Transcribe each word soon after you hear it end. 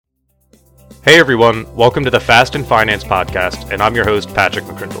Hey everyone, welcome to the Fast and Finance podcast, and I'm your host, Patrick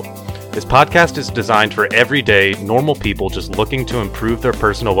McCrindle. This podcast is designed for everyday, normal people just looking to improve their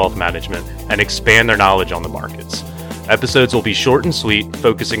personal wealth management and expand their knowledge on the markets. Episodes will be short and sweet,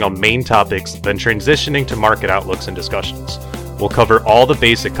 focusing on main topics, then transitioning to market outlooks and discussions. We'll cover all the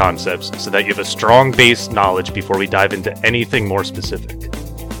basic concepts so that you have a strong base knowledge before we dive into anything more specific.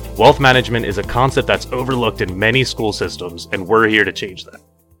 Wealth management is a concept that's overlooked in many school systems, and we're here to change that.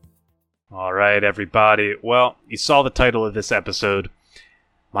 All right, everybody. Well, you saw the title of this episode.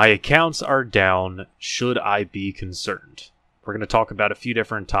 My accounts are down. Should I be concerned? We're going to talk about a few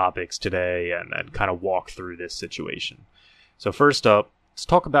different topics today and kind of walk through this situation. So first up, let's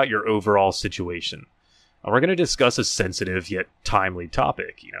talk about your overall situation. And we're going to discuss a sensitive yet timely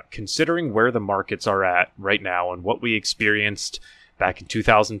topic. Considering where the markets are at right now and what we experienced back in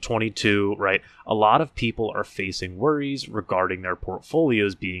 2022, right? A lot of people are facing worries regarding their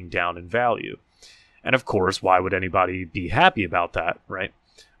portfolios being down in value. And of course, why would anybody be happy about that, right?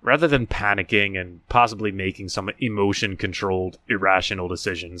 Rather than panicking and possibly making some emotion-controlled, irrational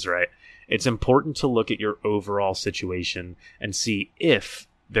decisions, right? It's important to look at your overall situation and see if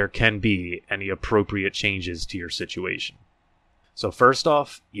there can be any appropriate changes to your situation. So first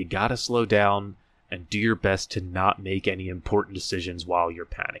off, you gotta slow down and do your best to not make any important decisions while you're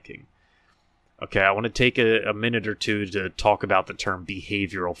panicking. Okay, I want to take a minute or two to talk about the term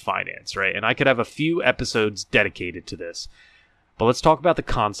behavioral finance, right? And I could have a few episodes dedicated to this, but let's talk about the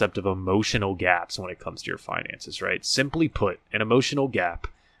concept of emotional gaps when it comes to your finances, right? Simply put, an emotional gap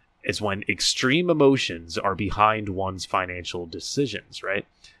is when extreme emotions are behind one's financial decisions, right?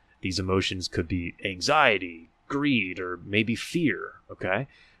 These emotions could be anxiety, greed, or maybe fear, okay?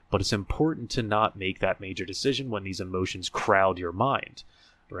 But it's important to not make that major decision when these emotions crowd your mind,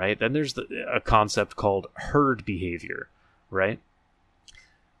 right? Then there's a concept called herd behavior, right?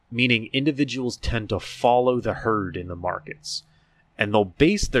 Meaning individuals tend to follow the herd in the markets, and they'll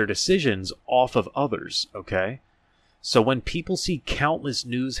base their decisions off of others, okay? So when people see countless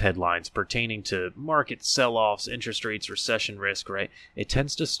news headlines pertaining to market sell-offs, interest rates, recession risk, right? It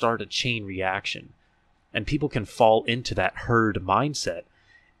tends to start a chain reaction, and people can fall into that herd mindset,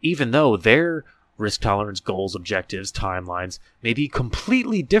 even though their risk tolerance goals, objectives, timelines may be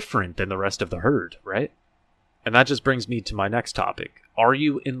completely different than the rest of the herd, right? And that just brings me to my next topic. Are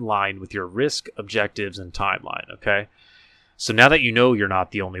you in line with your risk, objectives, and timeline, okay? So now that you know you're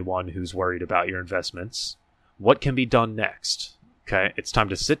not the only one who's worried about your investments, what can be done next? Okay, it's time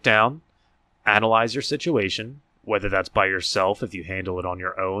to sit down, analyze your situation, whether that's by yourself if you handle it on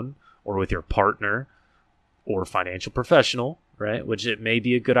your own, or with your partner, or financial professional, right? Which it may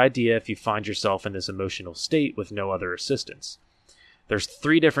be a good idea if you find yourself in this emotional state with no other assistance. There's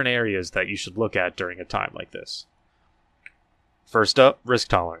 3 different areas that you should look at during a time like this. First up, risk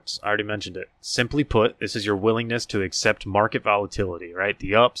tolerance. I already mentioned it. Simply put, this is your willingness to accept market volatility, right?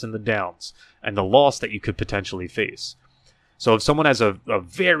 The ups and the downs, and the loss that you could potentially face. So if someone has a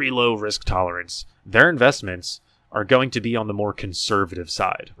very low risk tolerance, their investments are going to be on the more conservative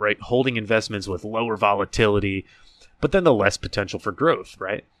side, right? Holding investments with lower volatility, but then the less potential for growth,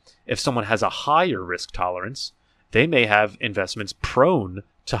 right? If someone has a higher risk tolerance, they may have investments prone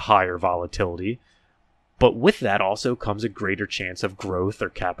to higher volatility, but with that also comes a greater chance of growth or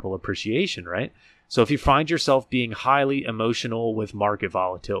capital appreciation, right? So if you find yourself being highly emotional with market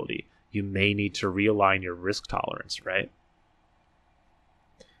volatility, you may need to realign your risk tolerance, right?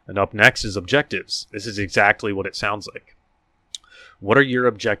 And up next is objectives. This is exactly what it sounds like. What are your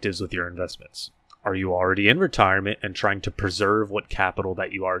objectives with your investments? Are you already in retirement and trying to preserve what capital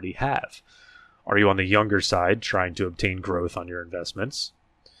that you already have? Are you on the younger side trying to obtain growth on your investments?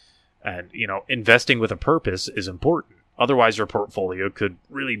 And, investing with a purpose is important. Otherwise, your portfolio could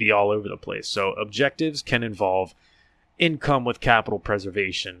really be all over the place. So objectives can involve income with capital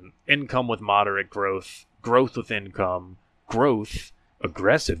preservation, income with moderate growth, growth with income, growth,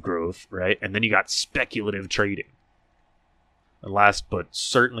 aggressive growth, right? And then you got speculative trading. And last but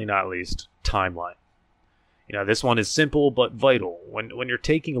certainly not least, timeline. This one is simple but vital. When you're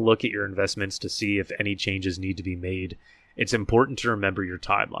taking a look at your investments to see if any changes need to be made, it's important to remember your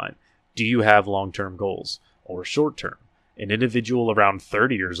timeline. Do you have long-term goals or short-term? An individual around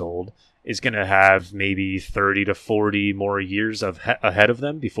 30 years old is going to have maybe 30 to 40 more years ahead of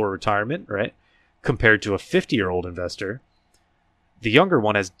them before retirement, right? Compared to a 50-year-old investor, the younger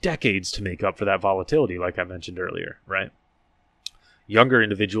one has decades to make up for that volatility, like I mentioned earlier, right? Younger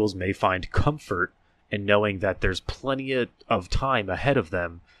individuals may find comfort in knowing that there's plenty of time ahead of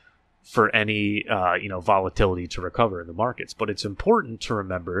them for any volatility to recover in the markets. But it's important to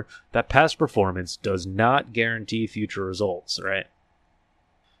remember that past performance does not guarantee future results, right?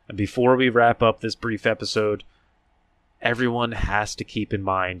 And before we wrap up this brief episode, everyone has to keep in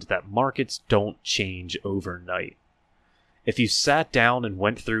mind that markets don't change overnight. If you sat down and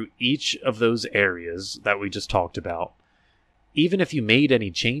went through each of those areas that we just talked about, even if you made any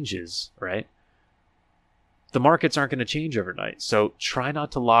changes, right, the markets aren't going to change overnight. So try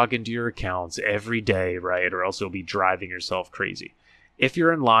not to log into your accounts every day, right, or else you'll be driving yourself crazy. If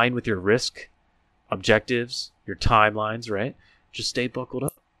you're in line with your risk objectives, your timelines, right, just stay buckled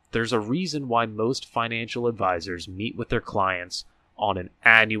up. There's a reason why most financial advisors meet with their clients on an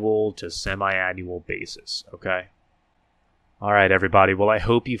annual to semi-annual basis, okay? All right, everybody. Well, I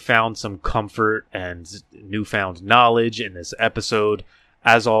hope you found some comfort and newfound knowledge in this episode.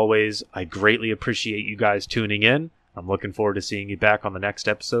 As always, I greatly appreciate you guys tuning in. I'm looking forward to seeing you back on the next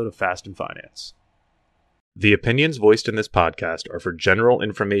episode of Fast and Finance. The opinions voiced in this podcast are for general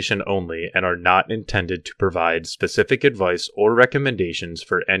information only and are not intended to provide specific advice or recommendations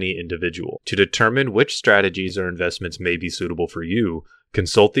for any individual. To determine which strategies or investments may be suitable for you,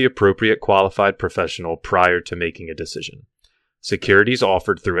 consult the appropriate qualified professional prior to making a decision. Securities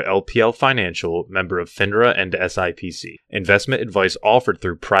offered through LPL Financial, member of FINRA and SIPC. Investment advice offered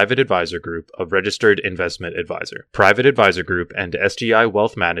through Private Advisor Group, a registered investment advisor. Private Advisor Group and SGI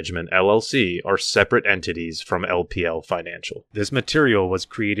Wealth Management, LLC, are separate entities from LPL Financial. This material was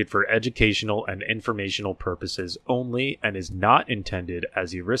created for educational and informational purposes only and is not intended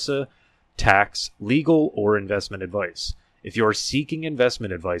as ERISA, tax, legal, or investment advice. If you are seeking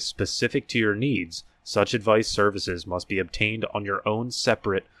investment advice specific to your needs, such advice services must be obtained on your own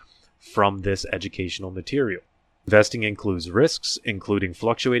separate from this educational material. Investing includes risks, including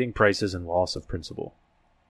fluctuating prices and loss of principal.